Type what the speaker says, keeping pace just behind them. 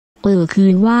คื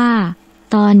อว่า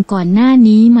ตอนก่อนหน้า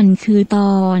นี้มันคือต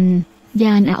อนย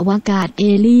านอวกาศเอ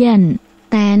เลี่ยน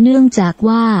แต่เนื่องจาก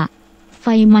ว่าไฟ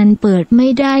มันเปิดไม่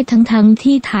ได้ทั้ง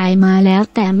ที่ถ่ายมาแล้ว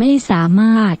แต่ไม่สาม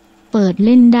ารถเปิดเ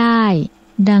ล่นได้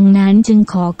ดังนั้นจึง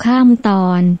ขอข้ามตอ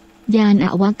นยานอ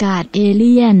วกาศเอเ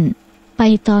ลี่ยนไป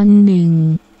ตอนหนึ่ง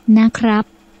นะครับ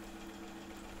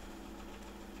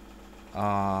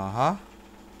ฮะ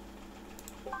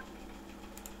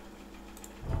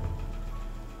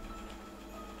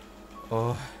โอ้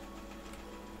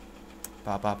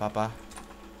ปะ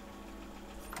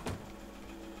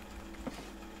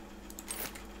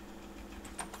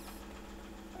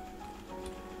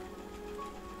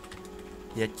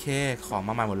เย็ดเคของม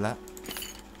าใหม่หมดแล้ว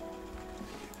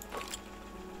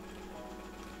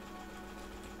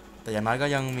แต่อย่างน้อยก็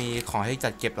ยังมีของให้จั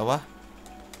ดเก็บแล้ววะ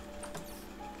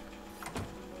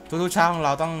ทุกๆเช้าของเร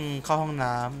าต้องเข้าห้อง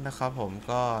น้ำนะครับผม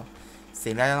ก็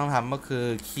สิ่งแรกที่ต้องทำก็คือ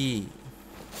ขี้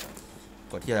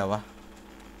กดที่อะไรวะ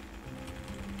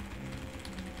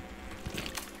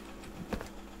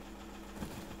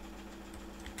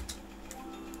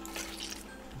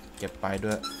เก็บไปด้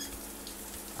วย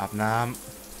อาบน้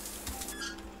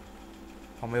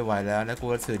ำพอไม่ไหวแล้วนะกู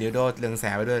ถือดิวโดเรืองแส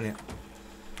งไปด้วยเนี่ย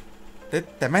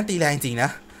แต่แม่งตีแรงจริงนะ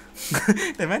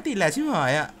แต่แม่งตีแรงชิบหา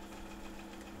ยอ่ะ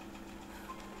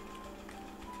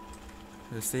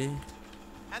ดูสิ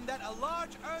And that a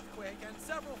large earthquake and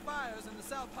several fires in the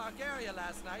South Park area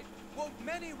last night woke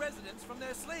many residents from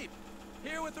their sleep.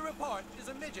 Here with the report is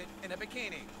a midget in a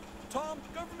bikini. Tom,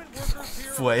 government workers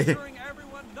here are assuring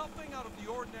everyone nothing out of the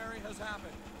ordinary has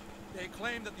happened. They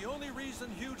claim that the only reason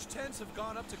huge tents have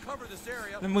gone up to cover this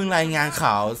area แล้วมึงรายงาน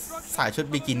ข่าวใส่ชุด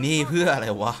บิกินี่เพื่ออะไร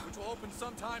วะ which will open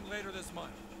sometime later this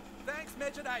month. Thanks,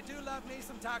 midget. I do love me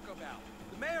some Taco Bell.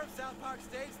 The mayor of South Park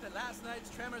states that last night's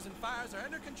tremors and fires are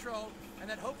under control and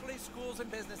that hopefully schools and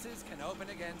businesses can open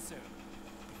again soon.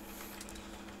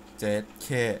 เจ็ดเค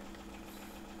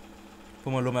พว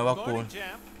กมึงรู้ไหมว่ากู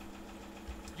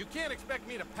You can't expect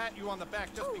me to pat you on the back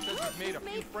just because you've made a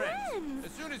few friends.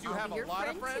 As soon as you have a lot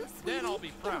of friends, then I'll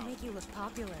be proud.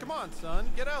 Come on, son,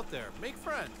 get out there, make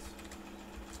friends.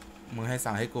 มึงให้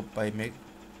สั่งให้กูไป make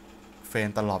friend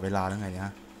ตลอดเวลาแล้วไงเนี่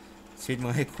ยชีวิตมึ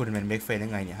งให้คุณเป็น make friend ยั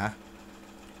งไงเนี่ยฮะ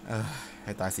ใ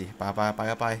ห้ตายสิไป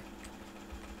ก็ไป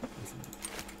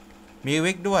มี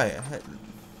วิกด้วย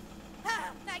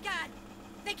My God!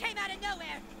 They came out of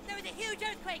nowhere. There was a huge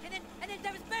earthquake, and then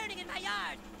there was burning in my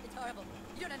yard. It's horrible.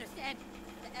 You don't understand.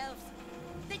 The elves.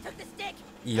 They took the stick.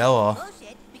 อีกแล้วเหรอ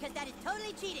Bullshit, because that is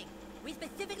totally cheating. We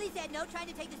specifically said no trying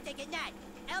to take the stick at night.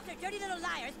 Elves are dirty little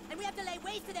liars, and we have to lay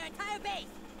waste to their entire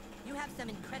base. You have some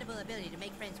incredible ability to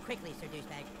make friends quickly, Sir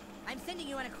Douchebag. I'm sending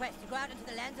you on a quest to go out into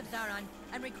the lands of Zaron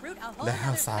and recruit a whole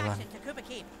other faction to Koopa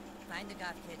Keep. Find the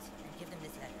Goth kids and give them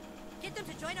this letter. Get them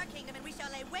to join our kingdom, and we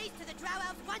shall lay waste to the Drow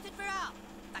Elves once and for all.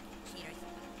 Fucking cheaters.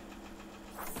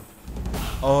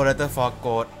 Oh, letter for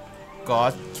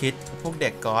God kid พวกเด็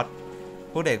ก God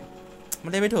พวกเด็กมั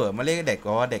นเรียกไม่ถูกมันเรียกเด็ก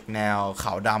ว่าเด็กแนวข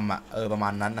าวดำอ่ะประมา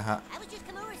ณนั้นนะฮะ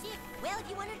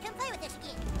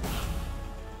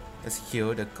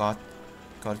Execute the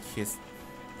God kids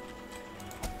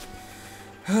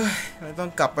เฮ้ยเราต้อ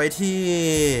งกลับไป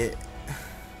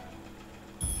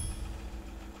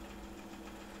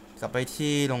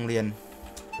ที่โรงเรียน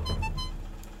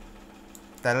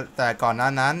แต่ก่อนหน้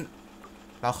านั้น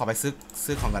เราขอไป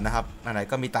ซื้อของกันนะครับไหน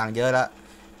ๆก็มีตังค์เยอะแล้ว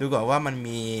ดูก่อนว่ามัน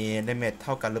มีเดเมจเ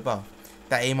ท่ากันหรือเปล่าแ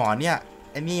ต่ไอหมอเนี่ย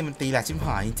ไอนี่มันตีแหลกชิบห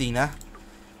ายจริงๆนะ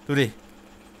ดูดิ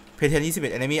เพเทน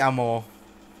21 enemy armor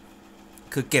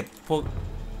คือเก็บพวก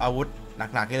อาวุธ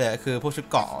หนักๆนี่เลยคือพวกชุด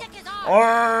เกราะโอ้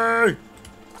ย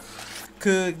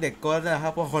คือเด็กก็นะครั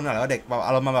บพวกคนแบบว่าเด็กแบบอ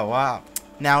ารมณ์มาแบบว่า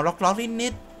แนวล็อกๆนิ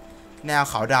ดๆแนว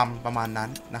ขาวดำประมาณนั้น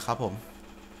นะครับผม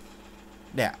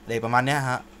เด็กประมาณเนี้ย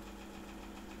ฮะ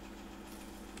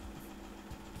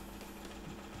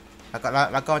แ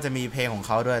ล้วก็จะมีเพลงของเ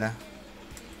ขาด้วยนะ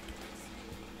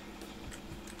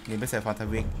นี่ไปใส่ฟอนท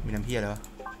วิกมีน้ำเพี้ยเลยวะ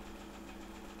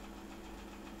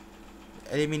ไ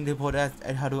อ้มินทูโพสต์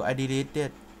how do I delete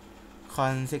it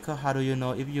consequence how do you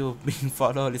know if you been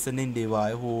follow listening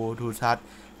device who to touch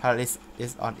paralysis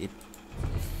is on it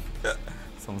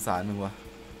สงสารมึงวะ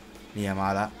เนี่ยมา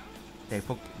ละเด็กพ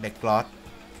วกเด็กกลอส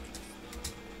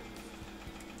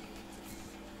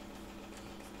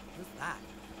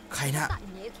ใครนะ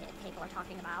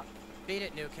Beat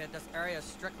it, new kid. This area is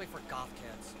strictly for goth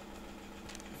kids.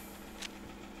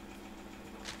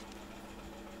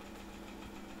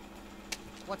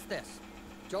 What's this?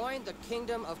 Join the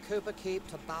kingdom of Koopa Keep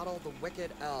to battle the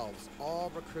wicked elves.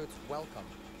 All recruits welcome.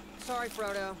 Sorry,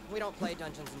 Frodo. We don't play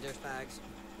Dungeons and Douchebags.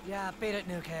 Yeah, beat it,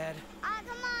 new kid. Oh,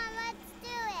 come on, let's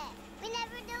do it. We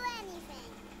never do anything.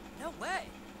 way.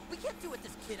 We can't do what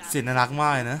this kid asked. เสียงน่ารักมา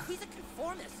กเลยนะ He's a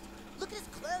conformist. Look at his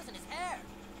clothes and his hair.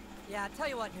 Yeah, tell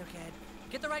you what, new kid.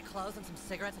 Get the right clothes and some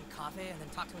cigarettes and coffee, and then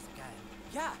talk to us again.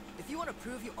 Yeah, if you want to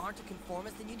prove you aren't a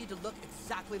conformist, then you need to look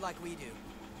exactly like we do.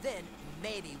 Then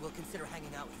maybe we'll consider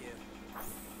hanging out with you.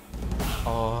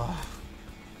 อ๋อ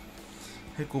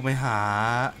ให้กูไปหา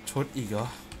ชุดอีกเหรอ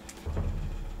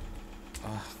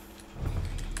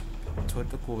ชุด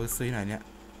กูไปซื้อไหนเนี่ย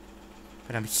ไป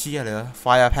ทำเชี่ยเลย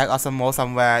Fire a pack of smoke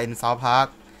somewhere in South Park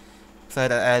Search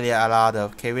the area around the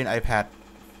Kevin iPad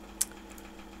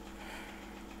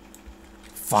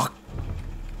Fuck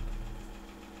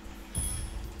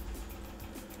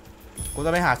กูต้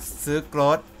องไปหาซื้อโกร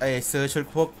ธซื้อชุด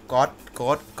พวกก๊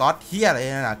อตเฮียอะไร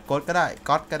นั่นน่ะก๊อตก็ไ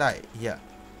ด้เฮีย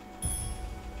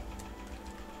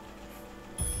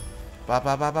ป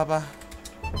ะ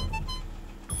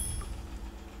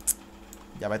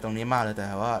อย่าไปตรงนี้มากเลยแต่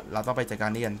ว่าเราต้องไปจัดกา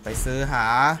รนี่กันไปซื้อหา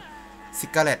ซิ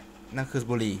กาเรตนั่นคือ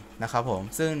บุหรี่นะครับผม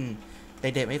ซึ่งเ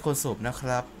ด็กๆไม่ควรสูบนะค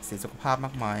รับเสียสุขภาพม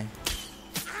ากมาย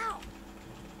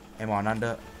ไอหมอนั่นเ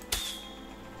ด้อ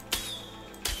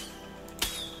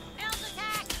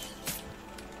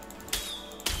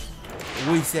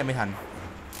อุ้ยเสียไม่ทัน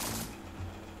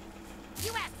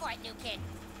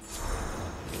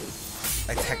ไอ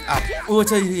แท็กอัพใ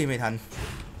ช่ไม่ทัน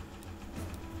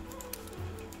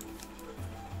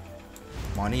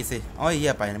หมอนี่สิอ้อยเหี้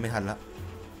ยไปนะไม่ทันแล้ว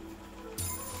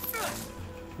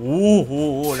โอ้โห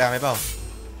แรงไหมเปล่า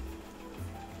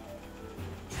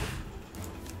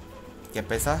เก็บ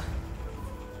ไปซะ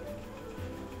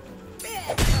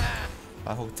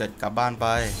167กลับบ้านไป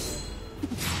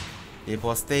ดีโพ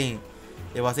สติ้ง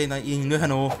ต้องยิงด้วยธ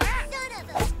นู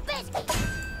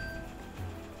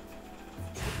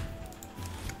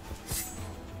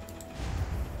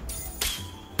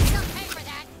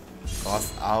กอส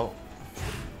เอา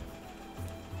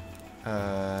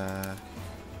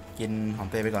กินหอม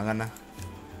เตยไปก่อนกันนะ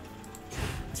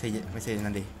ไม่ใช่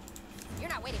นั่นดิ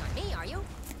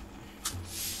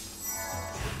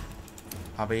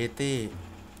ability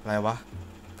อะไรวะ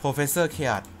Professor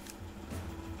Chaos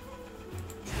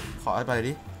ขอไปเลย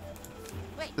ดิ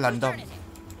Random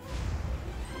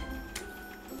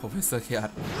Professor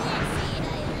Chaos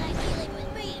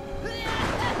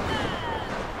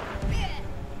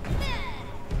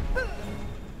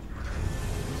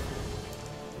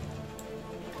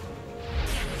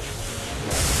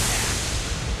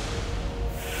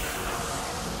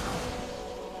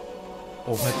โ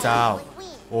อ้พระเ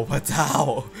จ้า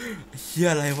เฮีย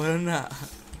อะไรวะนั่นน่ะ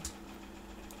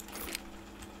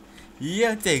เฮีย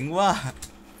เจ๋งว่ะ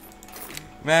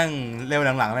แม่งเร็ว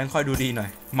หลังๆแม่งค่อยดูดีหน่อย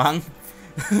มั้ง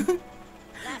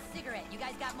Last cigarette, you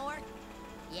guys got more?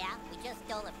 Yeah, we just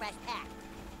stole a fresh pack.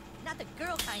 Not the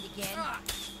girl kind again.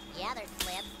 Yeah, they're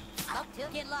slips. Oh,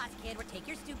 get lost, kid. Or take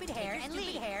your stupid hair and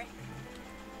leave.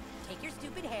 Take your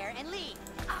stupid hair and leave.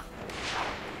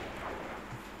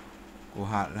 กู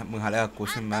หามึงหาแล้วกู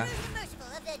ใช่ไหม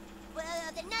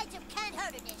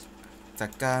จั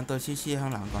ดการตัวชี้ข้า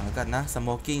งหลังก่อนแล้วกันนะ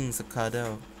smoking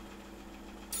scandal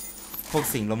พวก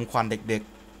สิ่งลมควันเด็ก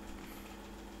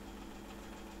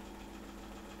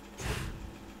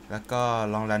ๆแล้วก็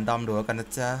ลองแรนดอมดูแล้วกันนะ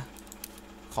จ๊ะ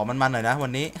ขอมันๆหน่อยนะวั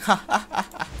นนี้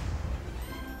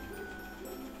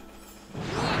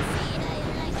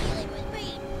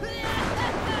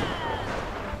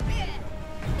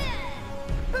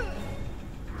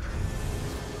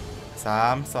 3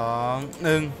 2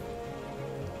 1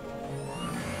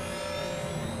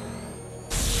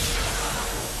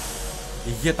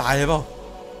อีเหี้ยตายเลยเปล่า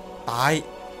ตาย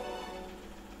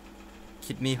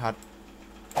คิดนี่พัด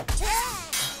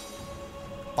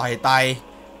ต่อยไต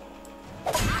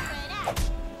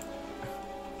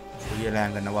เหี้ยแรง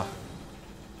กันนะวะ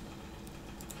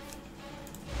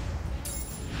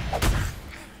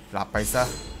หลับไปซะ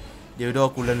เดี๋ยวโด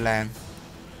กูแรง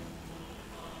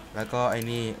แล้วก็ไอ้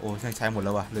นี่โอ้ช่างใช้หมดแ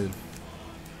ล้ววะลืม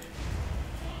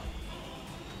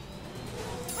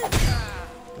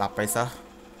หลับไปซะ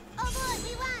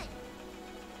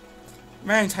แ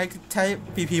ม่งใช้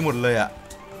PPหมดเลยอะ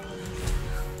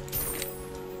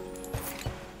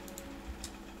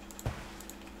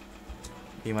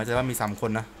ดีมาจะว่ามี3ค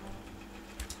นนะ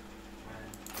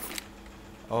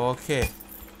โอเค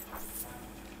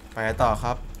ไปต่อค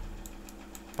รับ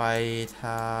ไปท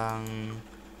าง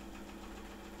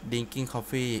Drinking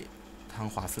Coffee ทาง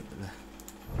ขวาสุดเลย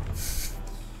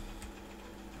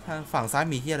ทางฝั่งซ้าย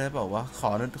มีเฮียอะไรเปล่าวะขอ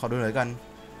ดูหน่อยกัน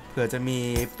เผื่อจะมี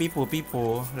ปี้ปู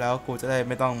แล้วกูจะได้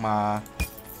ไม่ต้องมา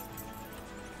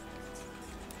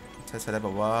ใช้ได้แบ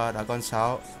บว่าดราก้อนเช้า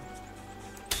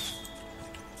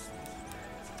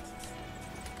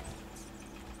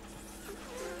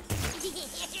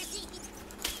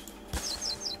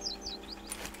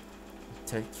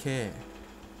เช็ดเค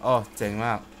อ๋อเจ๋งม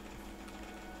าก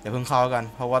เดี๋ยวเพิ่งเข้ากัน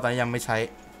เพราะว่าตอนนี้ยังไม่ใช้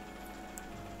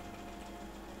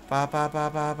ปา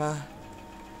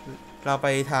เราไป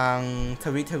ทางท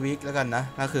วิกแล้วกันนะ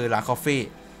นั่นคือร้านกาแฟ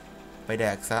ไปแด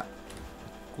กซะ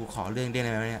กูขอเรื่องได้ไห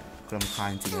มเนี่ยกลำคาญ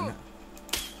จริงๆเนี่ย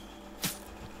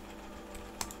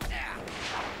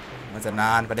มันจะน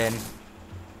านประเด็น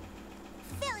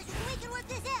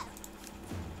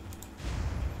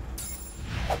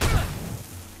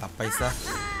หลับไปซะ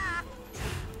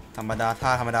ธรรมดาท่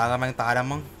าธรรมดาก็แม่งตายแล้ว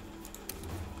มั้ง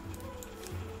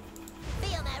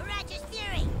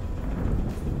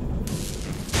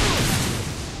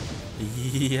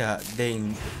เฮียเด้ง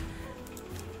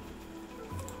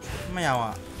ไม่เอาอ่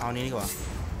ะเอานี้ดีกว่า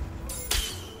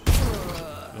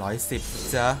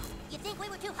110จ้ะ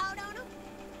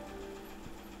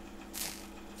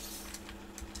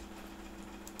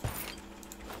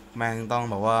แม่งต้อง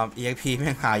บอกว่า EXP แ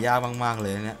ม่งหายากมากๆเล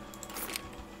ยเนี่ย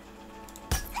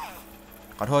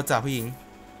ขอโทษจ้าผู้หญิง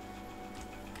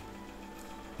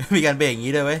มีการเบรกอย่าง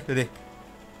นี้ด้วยเว้ยดูดิ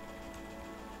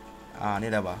นี่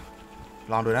แหละวะ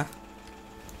ลองดูนะ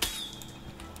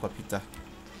กดผิดจ้ะ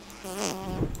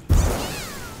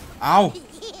เอา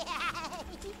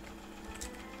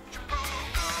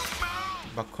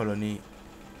บัคโคโลนี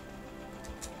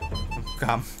ก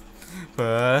ำเผล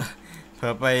อ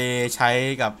ไปใช้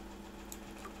กับ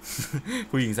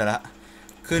ผู้หญิงซะละ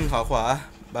ขึ้นขวา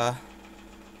บา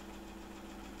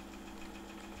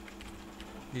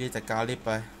รีบจัดการรีบไ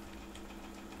ป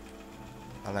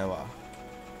อะไรวะ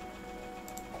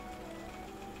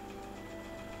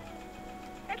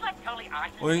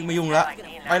โอ้ยไม่ยุ่งละ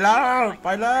ไปแ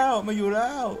ล้วไม่อยู่แล้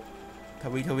วท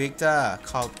วิกจ้าเ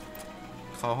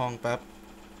ข้าห้องแป๊บ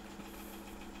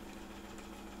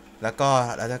แล้ว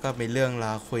ก็มีเรื่องร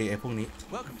าวคุยไอ้พวกนี้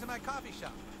Welcome to my coffee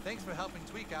shop. Thanks for helping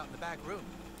Tweak out in the back room.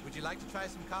 Would you like to try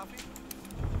some coffee?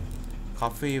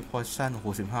 Coffee portion โอ้โห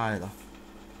15เลยเหรอ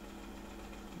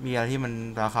มีอะไรที่มัน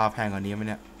ราคาแพงกว่านี้ไหม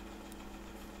เนี่ย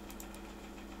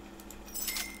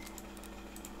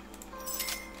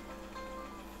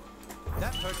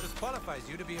That purchase qualifies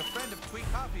you to be a friend of Tweak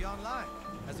Coffee online.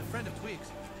 As a friend of Tweak's,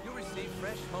 you'll receive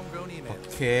fresh homegrown emails. โอ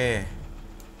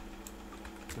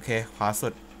เคขวาสุ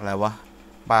ดอะไรวะ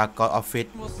บาร์ก็ออฟฟิศ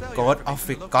ก็ออฟ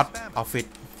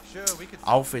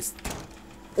ฟิศ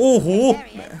โอ้โห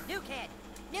New kid.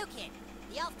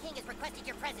 The Elf King has requested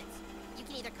your presence. You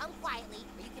can either come quietly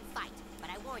or you can fight. But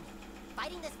I warn you,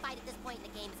 fighting this fight at this point in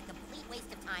the game is a complete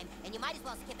waste of time, and you might as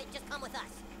well skip it and just come with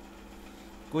us.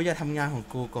 กูจะทำงานของ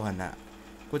กูก่อนน่ะ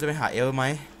กูจะไปหาเอลไหม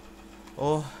โอ้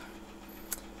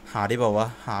หาดีเปล่าวะ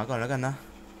หาก่อนแล้วกันนะ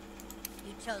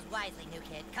You chose wisely, new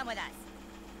kid. Come with us.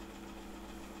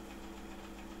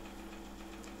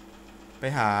 ไป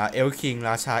หาเอลคิงร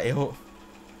าชาเอ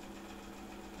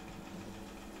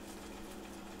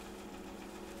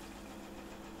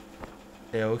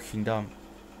ลคิงดอม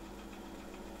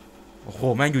โอ้โห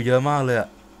แม่งอยู่เยอะมากเลยอะ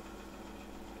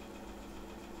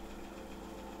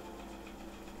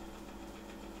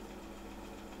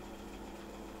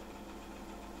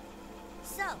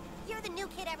So, you're the new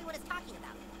kid everyone is talking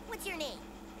about. What's your name?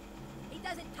 He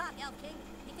doesn't talk, Elf King.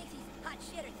 He thinks he's hot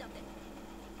shit or something.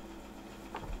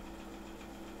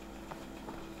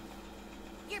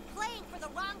 You're playing for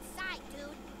the wrong side,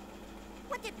 dude.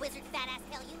 What did Wizard Fat Ass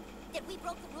tell you? That we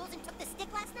broke the rules and took the stick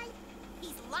last night?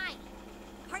 He's lying.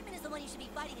 Hartman is the one you should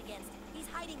be fighting against. He's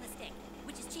hiding the stick,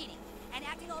 which is cheating, and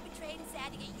acting all betrayed and sad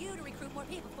to get you to recruit more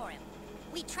people for him.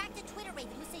 We tracked a Twitter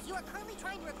raven who says you are currently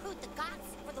trying to recruit the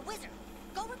Goths for the Wizard.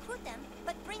 Go recruit them,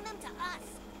 but bring them to us.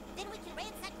 Then we can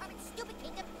ransack Carmen's stupid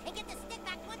kingdom and get the stick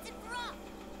back once and for all.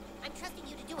 I'm trusting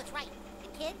you to do what's right.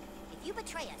 And kid, if you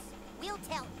betray us, we'll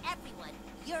tell everyone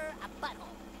you're a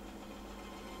butthole.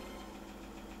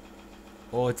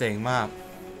 โอ้เจ๋งมาก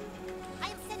I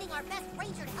am sending our best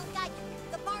ranger to help guide you.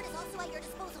 The bard is also at your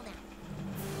disposal now.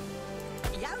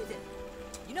 Yowza!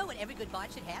 You know what every good bard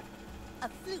should have? A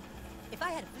flute. If I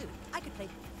had a flute, I could play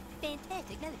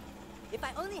fantastic melody. If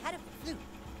I only had a flute.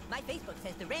 My Facebook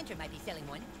says the rancher might be selling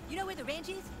one. You know where the ranch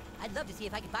is? I'd love to see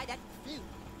if I could buy that flute.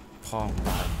 พ่อง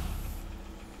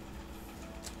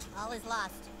All is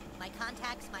lost. My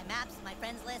contacts, my maps, my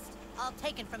friends list, all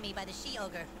taken from me by the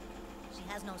she-ogre. She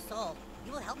has no soul.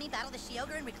 You will help me battle the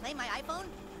she-ogre and reclaim my iPhone?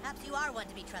 Perhaps you are one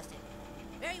to be trusted.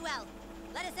 Very well.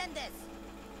 Let us end this.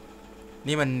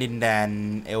 นี่มันดินแดน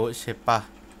เอลใช่ปะ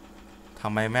ทำ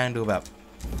ไมแม่งดูแบบ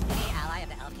Any ally of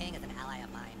the Elf King is an ally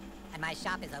of mine, and my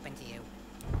shop is open to you.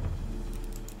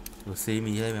 ดูซิ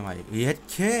มีอะไรใหม่ๆเย็ด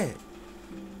เค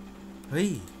เฮ้ย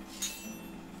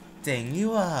เจ๋งนี่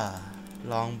ว่ะ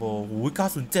ลองโบหู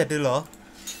907เลยเหรอ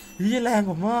นี่แรงก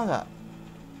ว่ามากอ่ะ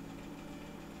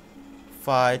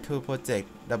file to project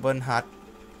double hard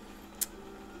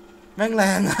แม่งแร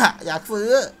งอะอยากซื้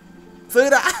อ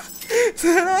นะ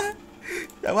ซื้อนะ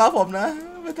อย่าว่าผมนะ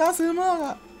ไม่กล้าซื้อมากอ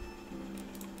ะ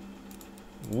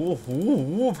โอ้โห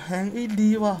แพงอีดี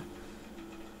ว่ะ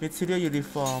material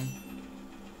uniform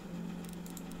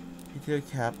material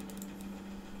cap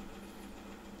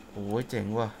โอ้ยเจ๋ง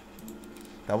ว่ะ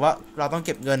แต่ว่าเราต้องเ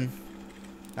ก็บเงิน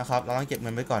นะครับเราต้องเก็บเงิ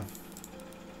นไว้ก่อน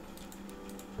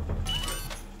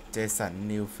เจสัน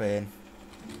นิวเฟน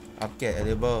อัปเกรด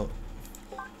eligible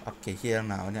อัปเกรดที่ตั้ง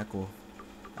หนาวเนี่ย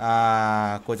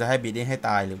กูจะให้บีดดิ้งให้ต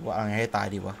ายหรือว่าเอาไงให้ตาย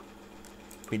ดีวะ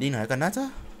บีดดิ้งหน่อยกันนะจ๊ะ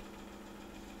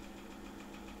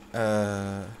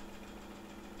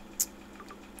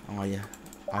เอาไงอะ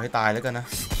เอาให้ตายแล้วกันนะ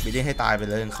บีดดิ้งให้ตายไป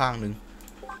เลยข้างหนึ่ง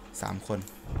3 คน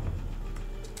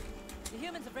The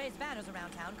humans have raised banners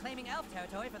around town claiming elf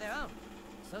territory for their own.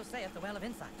 So saith the Well of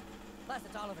Insight. Plus,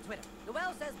 it's all over Twitter. The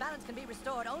Well says balance can be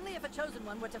restored only if a chosen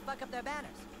one were to fuck up their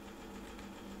banners.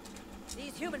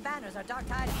 These human banners are dark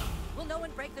tidings. Will no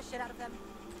one break the shit out of them?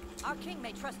 Our king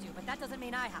may trust you, but that doesn't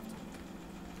mean I have to.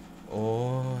 โอ้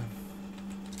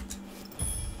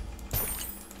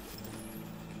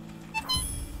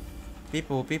พี่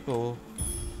ปู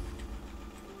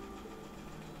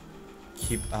ค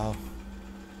ลิปเอา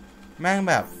แม่ง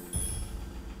แบบ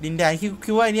ดินแดน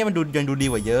คิดว่าไอ้นี่มันยังดูดี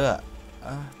กว่าเยอะอ่ะ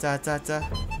จ้า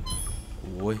โ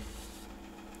อ้ย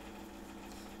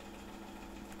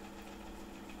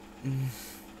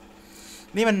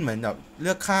นี่มันเหมือนแบบเ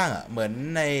ลือกข้างอ่ะเหมือน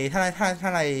ในถ้า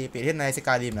ในเปรียบเทียบในสก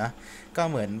ายริมนะก็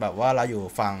เหมือนแบบว่าเราอยู่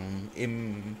ฝั่ง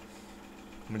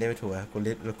มันเรียกไม่ถูกอะกู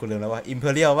ลืมแล้วว่าอิมเพ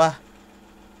อเรียลป่ะ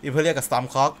อิมเพอเรียลกับสตอร์ม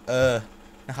คอก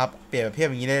นะครับเปรียบเทียบ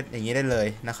อย่างนี้ได้เลย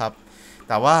นะครับ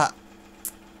แต่ว่า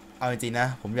เอาจริงๆนะ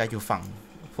ผมอยากอยู่ฝั่ง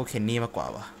พวกเคนนี่มากกว่า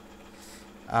วะ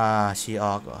ชีอ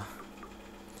อกเหรอ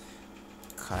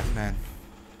คาร์ดแมน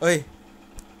เอ้ย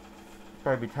ไป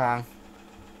บิดทาง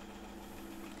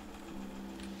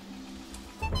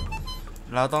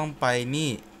เราต้องไปนี่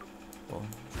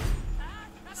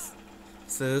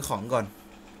ซื้อของก่อน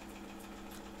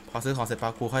พอซื้อของเสร็จปั๊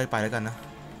บกูค่อยไปแล้วกันนะ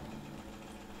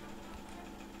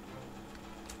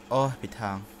โอ้ผิดท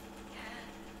าง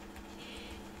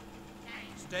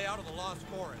Stay out of the lost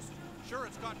forest. Sure,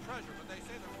 it's got treasure, but they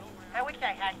say there's nowhere. I wish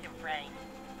I had some brains.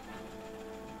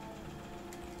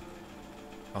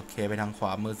 โอเคไปทางขว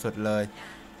ามือสุดเลย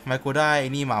ทำไมกูได้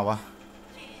นี่มาวะ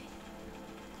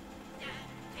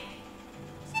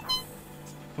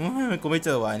มันกูไม่เจ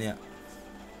อวะเนี่ย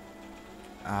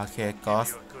โอเค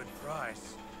Goth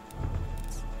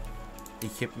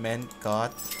Equipment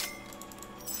Goth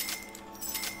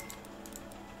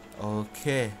โอเค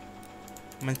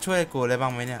มันช่วยกูอะไรบ้า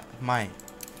งไหมเนี่ยไม่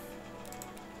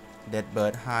Dead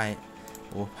Bird High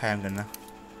โอ้แพงกันนะ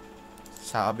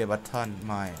ชาอัพเบบัตทอนไ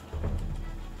ม่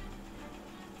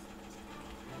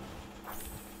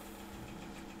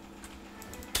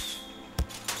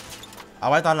เอา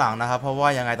ไว้ตอนหลังนะครับเพราะว่า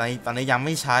ยังไงตอนนี้ยังไ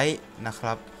ม่ใช้นะค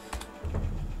รับ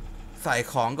ใส่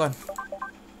ของก่อน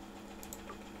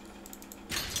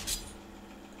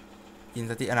อิน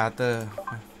สติอนาเตอร์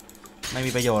ไม่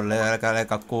มีประโยชน์เลยอะไร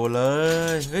กับกูเล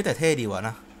ยเฮ้ยแต่เท่ดีวะน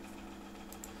ะ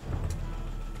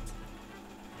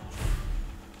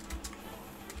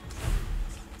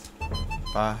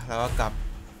ไปแล้วก็กลับ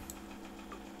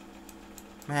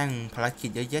แม่งภารกิจ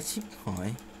เยอะแยะชิบหอย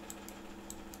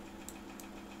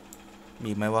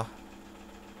มีไหมวะ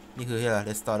นี่คืออะไร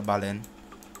Restore Balance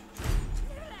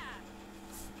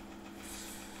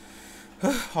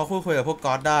พอคุยกับพวก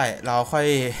ก๊อตได้เราค่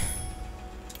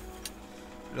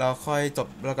อยจบ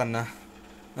แล้วกันนะ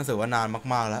รู้สึกว่านาน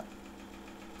มากๆแล้ว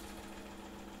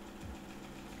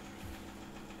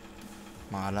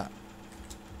มาละ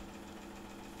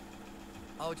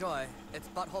Oh joy, it's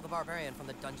Butthole the Barbarian from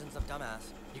the Dungeons of Dumbass.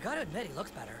 You gotta admit, he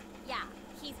looks better. Yeah,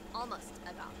 he's almost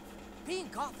a goth. Being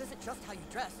goth isn't just how you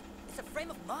dress, it's a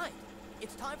frame of mind.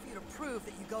 It's time for you to prove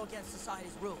that you go against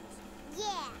society's rules.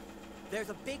 Yeah.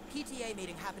 There's a big PTA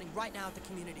meeting happening right now at the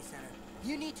community center.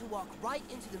 You need to walk right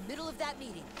into the middle of that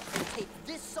meeting and tape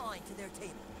this sign to their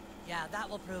table. Yeah, that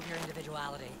will prove your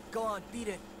individuality. Go on, beat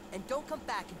it. And don't come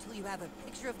back until you have a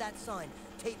picture of that sign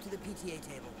taped to the PTA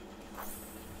table.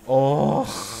 โอ้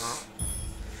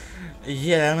ไอ้เ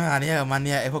หี้ยแล้วนะเนี่ยมันเ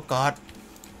นี่ยไอ้พวกก๊อต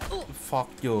ฟอก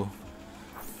อยู่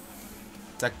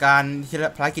จากการ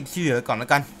ภารกิจที่เหลือก่อนแล้ว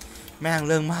กันแม่ง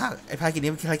เรื่องมากไอ้ภารกิจ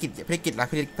นี้ภารกิจหลัก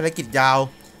ภารกิจยาว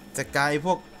จากการไอ้พ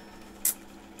วก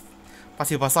ปลา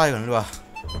ซิวปลาสร้อยก่อนดีกว่า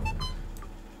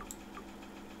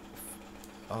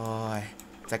โอ้ย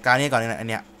จากการนี้ก่อนอัน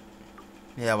เนี้ย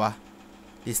นี่อะไรวะ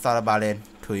ดิสตอร์บาเลน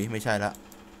ถุยไม่ใช่ละ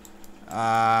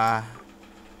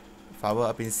Flower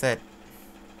of Princess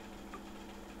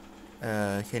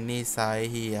เคนนี่ไซ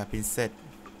เฮียพินเซต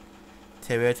เท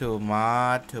เวลทูมา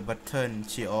ร์ทูบัตเทิล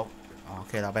ชีออกโอเ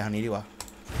คเราไปทางนี้ดีกว่า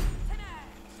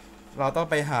เราต้อง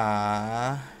ไปหา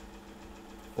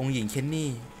องค์หญิงเคนนี่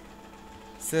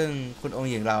ซึ่งคุณองค์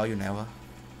หญิงเราอยู่ไหนวะ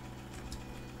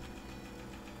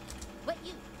What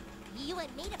you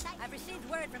and me to fight? I've received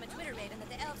word from a Twitter maiden that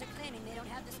the elves are claiming they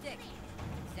don't have the stick.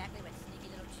 Exactly what sneaky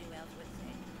little Jew elves would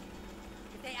say.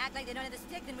 If they act like they don't have the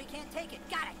stick, then we can't take it.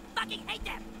 God, I fucking hate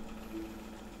them!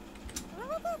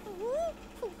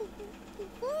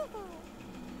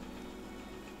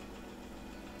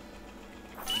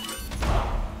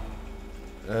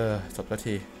 จบแล้ว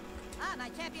ที Ah, my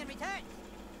champion returns.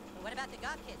 But what about the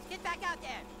Goth kids? Get back out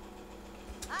there.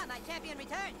 Ah, my champion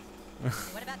returns.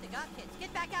 But what about the Goth kids?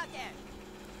 Get back out there.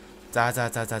 จ้า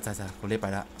กูรีบไป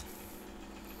ละ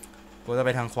กูจะไ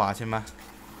ปทางขวาใช่ไหม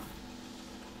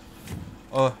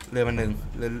เรือมันหนึ่ง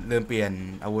เรือเปลี่ยน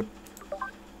อาวุธ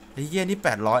ไอ้เหี้ยนี่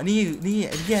800นี่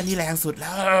ไอ้เหี้ยนี่แรงสุดแ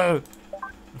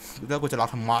ล้วกูจะล็อก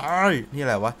ทำไมนี่อะ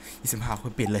ไรวะ25ค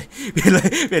นเปลี่ยนเลย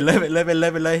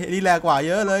นี่แรงกว่าเ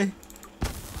ยอะเลย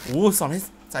โอ้ใส่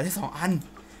ได้2 อัน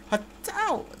พระเจ้า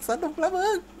สนุกแล้วมึ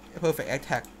ง perfect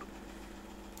attack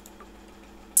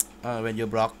when you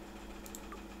block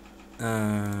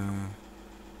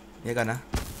นี่กันนะ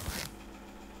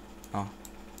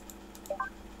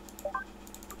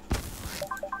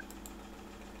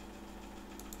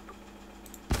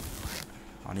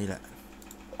นี่แหละ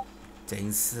เจ๋ง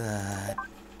สัส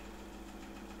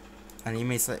อันนี้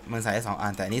มันใส่ได้2 อั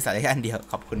นแต่อันนี้ใส่ได้แค่อันเดียว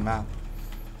ขอบคุณมาก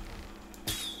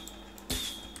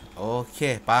โอเค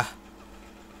ปะ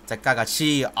จัดการกับชี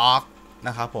ออกน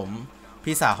ะครับผม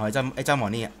พี่สาวของไอ้เจ้าหมอ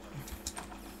นี่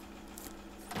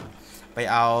ไป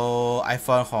เอา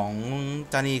iPhone ของ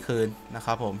เจ้านี่คืนนะค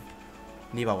รับผม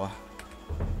นี่บอกว่า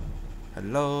ฮัล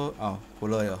โหลกู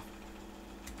เลยเหรอ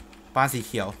บ้านสี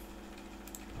เขียว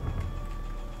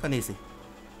ก็นี่สิ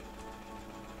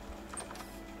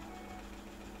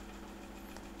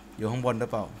อยู่ข้างบนหรือ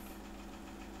เปล่า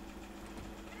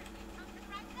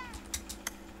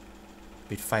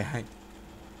ปิดไฟให้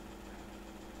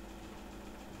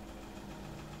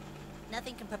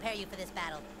Nothing can prepare you for this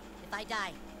battle. If I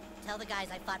die, tell the guys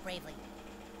I fought bravely.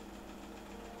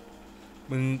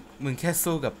 มึงแค่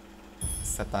สู้กับ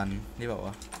สตันนี่บอก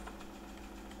ว่า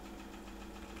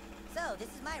So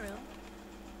this is my room.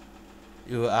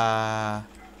 You are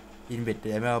in bed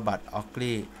email but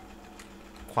ugly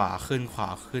ขวาขึ้นขวา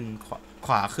ขึ้น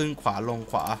ขวาลง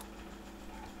ขวา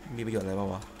มีประโยชน์อะไรบ้าง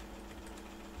วะ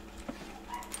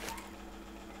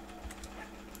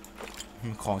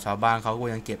ของชาวบ้านเขาก็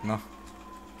ยังเก็บเนาะ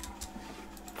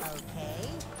Okay.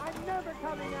 I'm never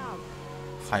coming out.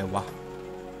 ใครวะ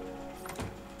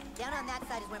Down on that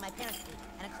side is where my parents sleep,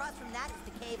 and across from that is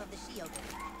the cave of the She-Ogre.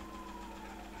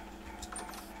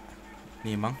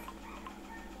 นี่มั้ง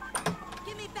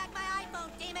Give me back my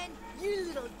iPhone, demon! You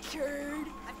little turd!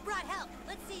 I've brought help.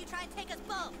 Let's see you try and take us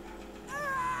both.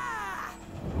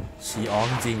 ชีออก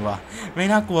จริงว่ะไม่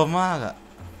น่ากลัวมากอ่ะ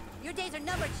Your days are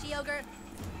numbered, She-Ogre.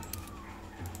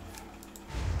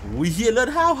 อุ้ยเฮียเลือด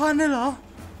5,000เลยเหรอ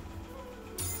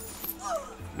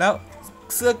แล้ว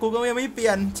เสื้อกูก็ยังไม่เปลี่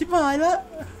ยนชิบหายแล้ว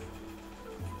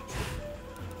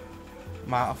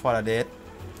มาฟอร์เดส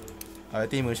เอาไอ้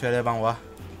ตีมือช่วยได้บ้างวะ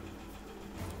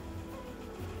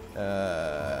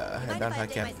เห็นด้านท้าย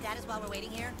แก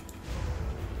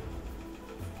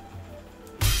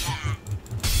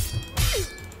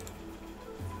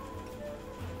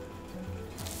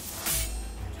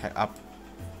แท็กอัพ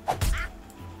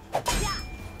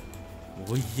โ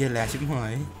อ้ยเฮียแรงชิบหา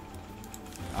ย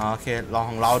โอเคลอง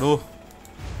ของเราดู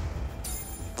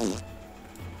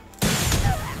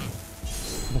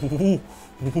โอ้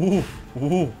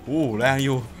โหแรงอ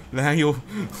ยู่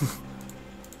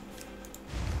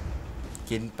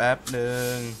กินแป๊บหนึ่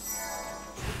ง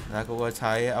แล้วก็ใ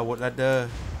ช้อาวุธลัดเดอร์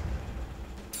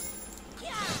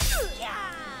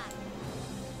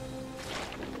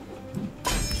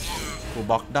กู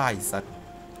บล็อกได้สัตว์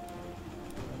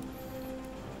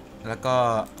แล้วก็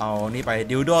เอานี่ไป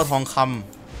ดิวโดทองคำ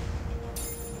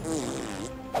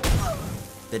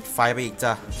ติดไฟไปอีก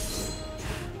จ้ะ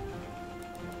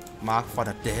Mark for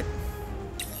the dead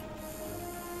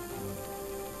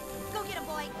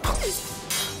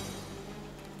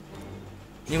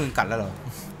นี่มึงกัดแล้วเหรอ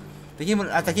ตะกี้มึ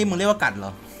งเรียกว่ากัดเหร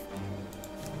อ2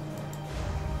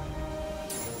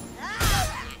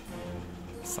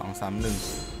 3 1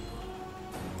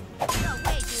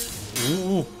โ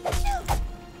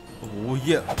อ้โหเ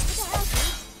หี้ย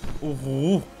โอ้โห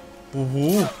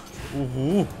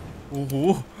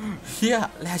เหี้ย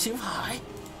แรงชิบหาย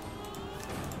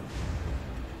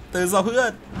ตื่นซะเพื่อ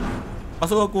นมา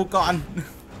สู้กับกูก่อน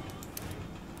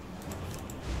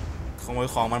ขโมย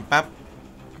ของมันแป๊บ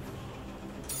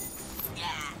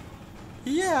เ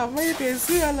ฮียไม่เปลี่ยนเ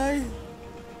สื้อเลย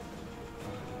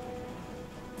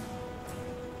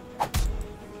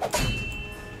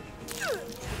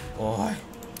โอ้ย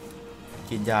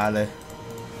กินยาเลย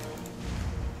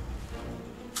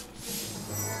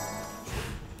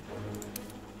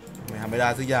ไม่ทำไม่ได้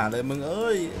สักอย่างเลยมึงเอ้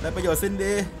ยได้ประโยชน์สิ้น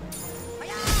ดี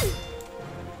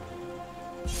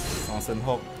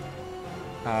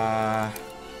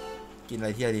206กินอะไร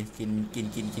เที่ยดิกิ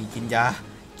น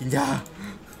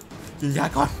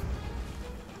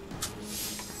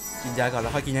ยาก่อนแล้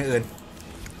วค่อยกินอย่างอื่น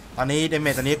ตอนนี้เดเม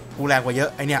จตอนนี้กูแรงกว่าเยอะ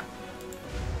ไอเนี่ย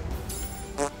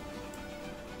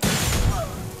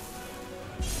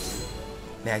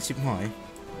แดกชิบหอย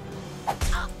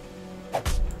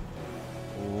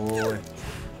โอ้ย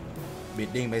บิด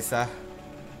ดิ้งไปซะ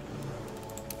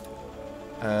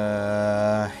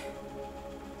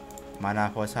มานา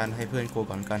พอชั่นให้เพื่อนกู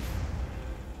ก่อนกัน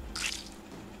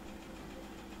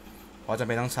เพราะจำเ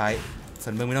ป็นต้องใช้ส่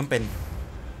วนมึงไม่ต้องเป็น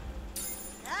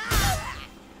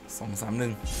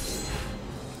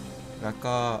231แล้ว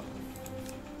ก็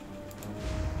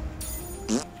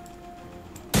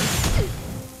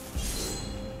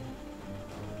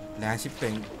แรงชิปเป็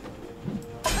น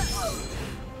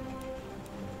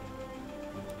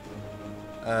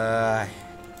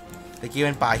ตะกี้เ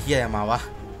ป็นป่าเฮียมาวะ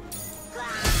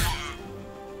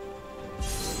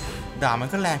ด่ามัน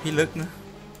ก็แรงพิลึกนะ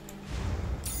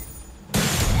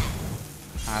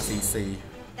R44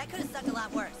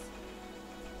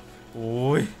โอ้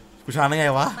ยกูชาได้ไง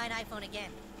วะ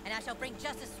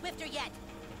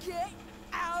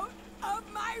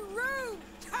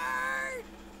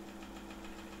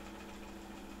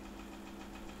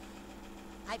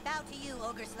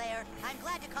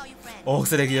โอ้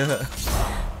สเลเยอ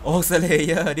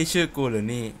ร์นี่ชื่อกูหรือ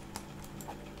นี่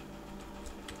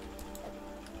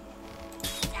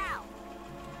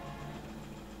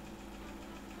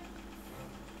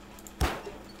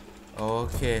โอ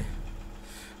เค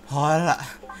พอละ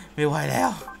ไม่ไหวแล้ว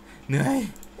เหนื่อย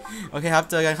โอเคครับ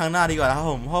เจอกันครั้งหน้าดีกว่านะครับ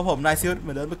ผมเพราะผมนายซิลเห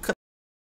มือนเดิม